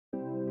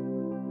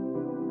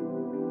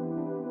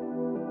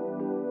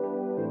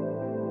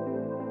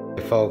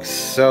folks,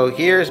 so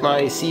here's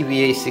my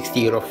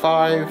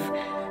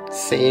CVA680x.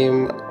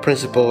 Same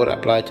principle would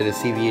apply to the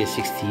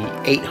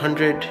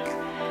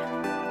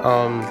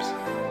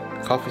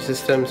CVA680x coffee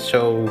system.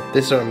 So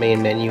this is our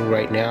main menu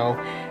right now,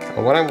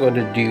 and what I'm going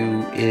to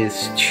do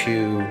is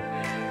to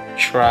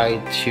try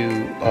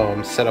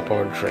to set up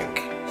our drink.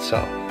 So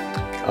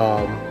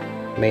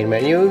main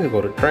menu, you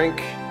go to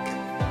drink,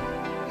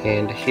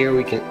 and here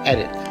we can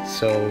edit.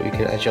 So you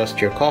can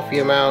adjust your coffee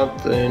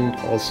amount and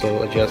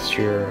also adjust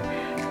your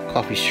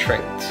coffee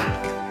strength.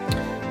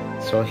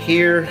 So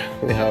here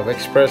we have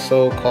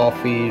espresso,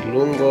 coffee,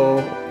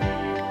 lungo,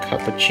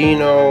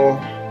 cappuccino.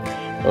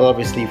 Well,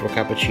 obviously for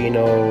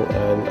cappuccino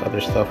and other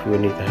stuff we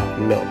would need to have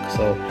milk.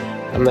 So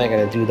I'm not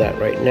going to do that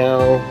right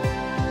now.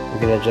 We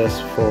can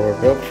adjust for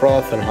milk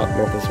froth and hot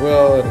milk as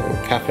well,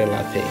 and cafe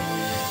latte.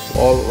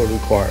 All will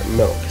require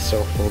milk.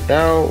 So for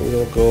now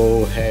we'll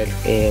go ahead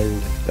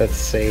and let's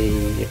say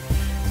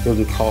we'll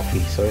do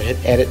coffee. So hit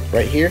edit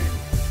right here.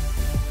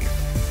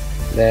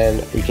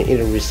 Then you can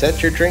either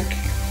reset your drink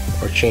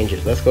or change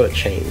it. Let's go to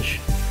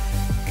change.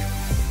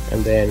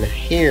 And then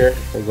here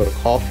we'll go to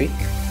coffee.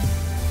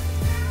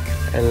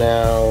 And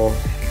now,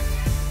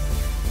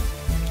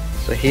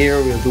 so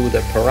here we'll do the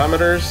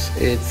parameters.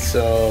 It's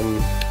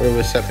we'll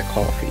reset the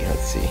coffee.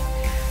 Let's see.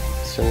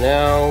 So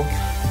now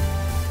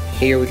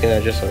here we can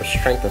adjust our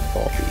strength of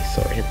coffee.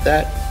 So hit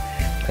that,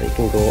 and you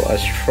can go as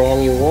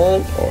strong you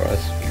want or as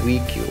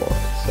weak you want.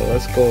 So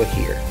let's go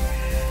here.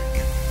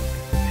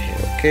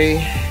 Hit OK.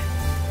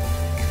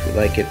 If you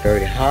like it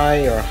very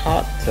high or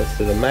hot, that's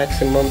to the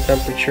maximum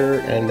temperature.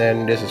 And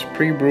then this is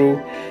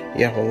pre-brew.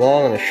 You have a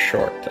long and a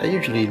short. I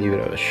usually leave it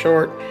at a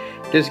short.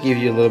 Just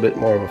gives you a little bit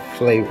more of a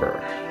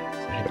flavor.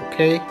 So hit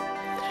OK.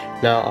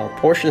 Now our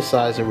portion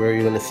size is where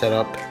you're going to set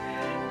up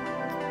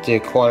the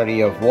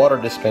quantity of water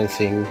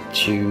dispensing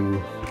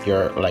to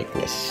your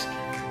likeness.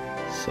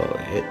 So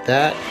hit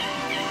that.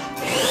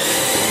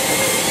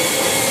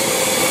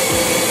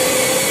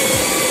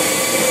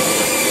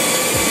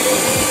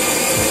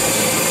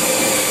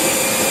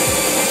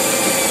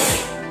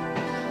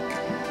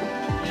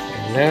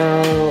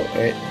 Now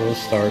it will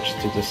start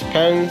to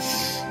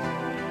dispense.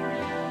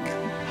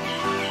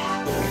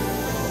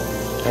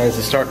 And as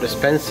it starts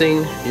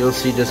dispensing, you'll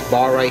see this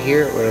bar right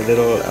here with a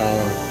little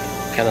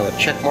kind of a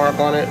check mark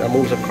on it that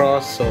moves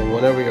across. So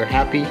whenever you're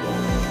happy,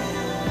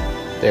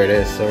 there it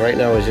is. So right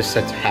now it's just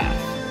set to half.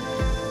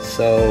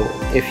 So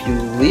if you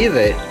leave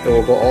it, it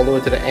will go all the way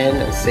to the end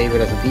and save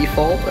it as a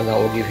default, and that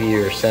will give you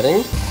your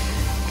setting.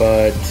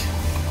 But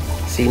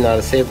see now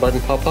the save button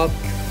pop up.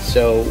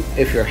 So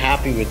if you're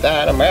happy with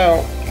that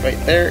amount right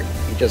there,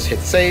 you just hit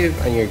save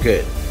and you're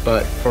good.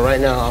 But for right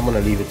now, I'm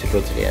gonna leave it to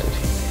go to the end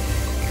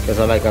because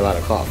I like a lot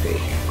of coffee.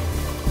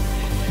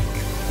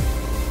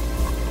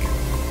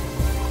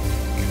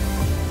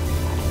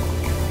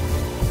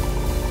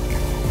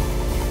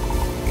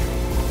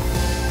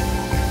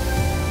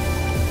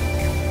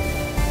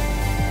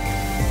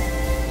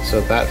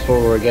 So that's what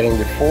we were getting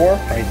before,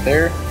 right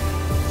there.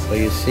 So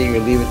you see, you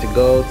leave it to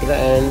go to the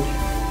end.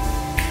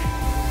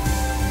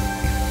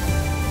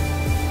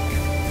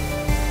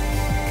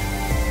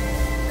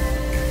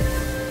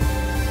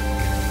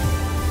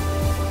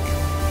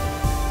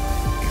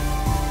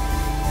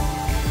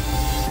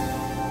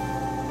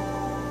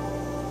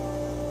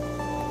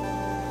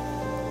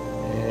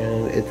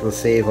 It will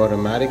save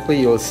automatically.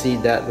 You'll see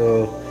that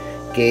little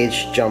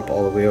gauge jump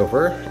all the way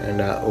over, and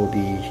that will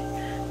be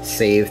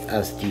saved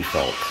as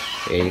default.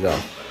 There you go.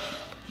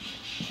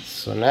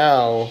 So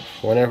now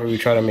whenever we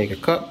try to make a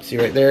cup, see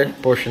right there,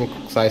 portion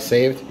size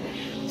saved.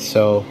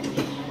 So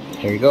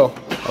here you go,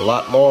 a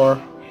lot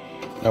more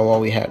than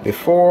what we had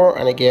before.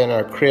 And again,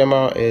 our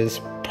crema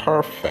is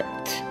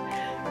perfect.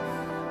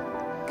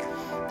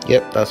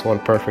 Yep, that's one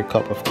perfect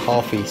cup of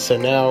coffee. So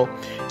now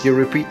you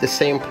repeat the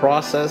same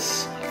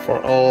process for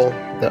all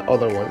the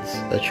other ones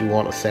that you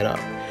want to set up.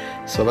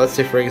 So let's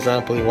say for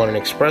example you want an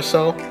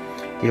espresso,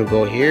 you'll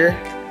go here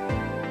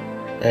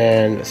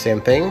and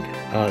same thing,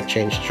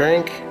 change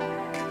drink,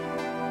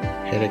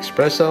 hit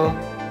espresso,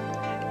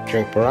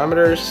 drink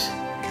parameters,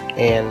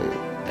 and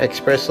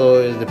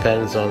espresso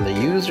depends on the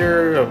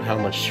user of how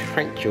much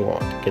strength you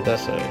want, because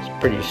that's a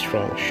pretty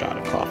strong shot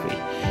of coffee.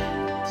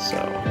 So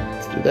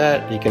let's do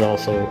that. You can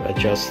also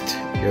adjust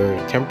your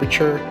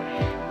temperature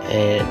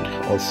and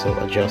also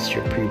adjust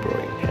your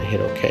pre-brewing. I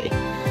hit OK.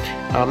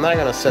 I'm not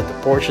gonna set the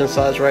portion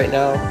size right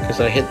now because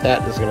I hit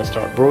that, it's gonna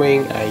start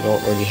brewing. I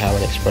don't really have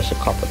an espresso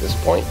cup at this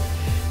point,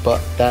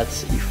 but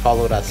that's, you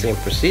follow that same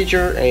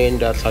procedure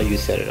and that's how you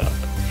set it up.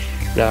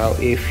 Now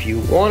if you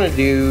want to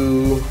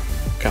do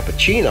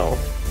cappuccino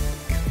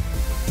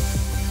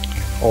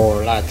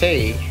or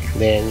latte,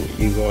 then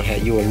you go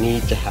ahead, you will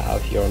need to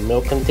have your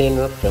milk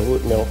container filled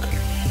with milk,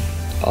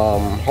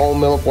 whole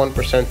milk 1%,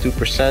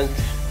 2%.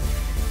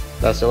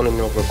 That's the only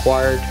milk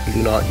required.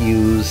 Do not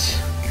use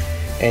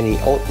any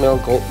oat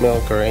milk,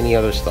 or any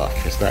other stuff.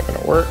 It's not going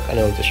to work and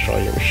it will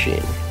destroy your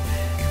machine.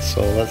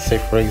 So let's say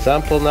for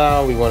example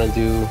now we want to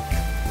do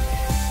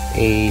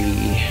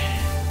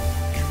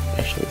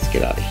actually let's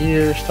get out of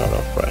here, start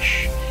off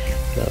fresh.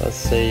 Now let's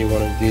say you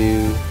want to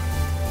do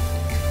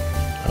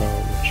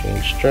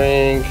change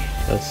drink.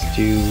 Let's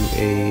do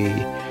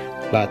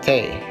a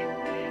latte.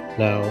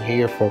 Now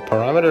here for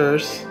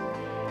parameters,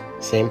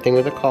 same thing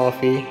with the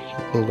coffee.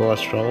 You can go as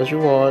strong as you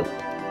want.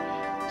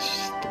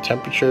 The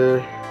temperature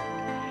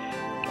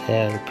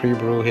and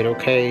pre-brew, hit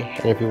OK.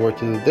 And if we were to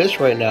do this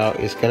right now,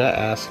 it's gonna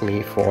ask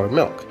me for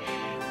milk.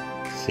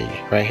 See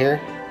right here,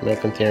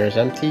 milk container is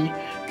empty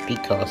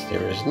because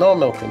there is no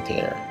milk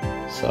container.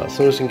 So as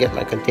soon as I can get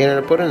my container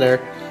to put in there,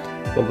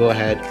 we'll go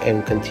ahead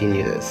and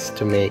continue this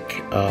to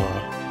make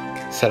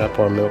set up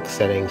our milk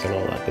settings and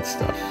all that good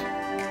stuff.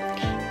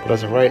 But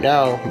as of right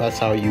now, that's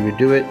how you would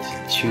do it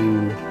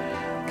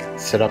to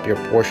set up your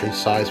portion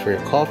size for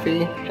your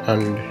coffee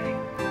and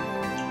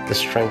the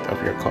strength of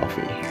your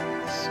coffee.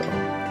 So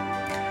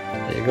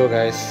there you go,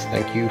 guys.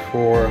 Thank you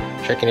for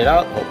checking it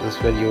out. Hope this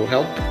video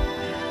helped,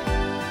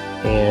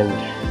 and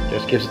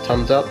just give us a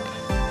thumbs up,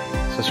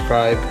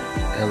 subscribe,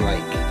 and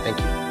like. Thank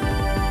you.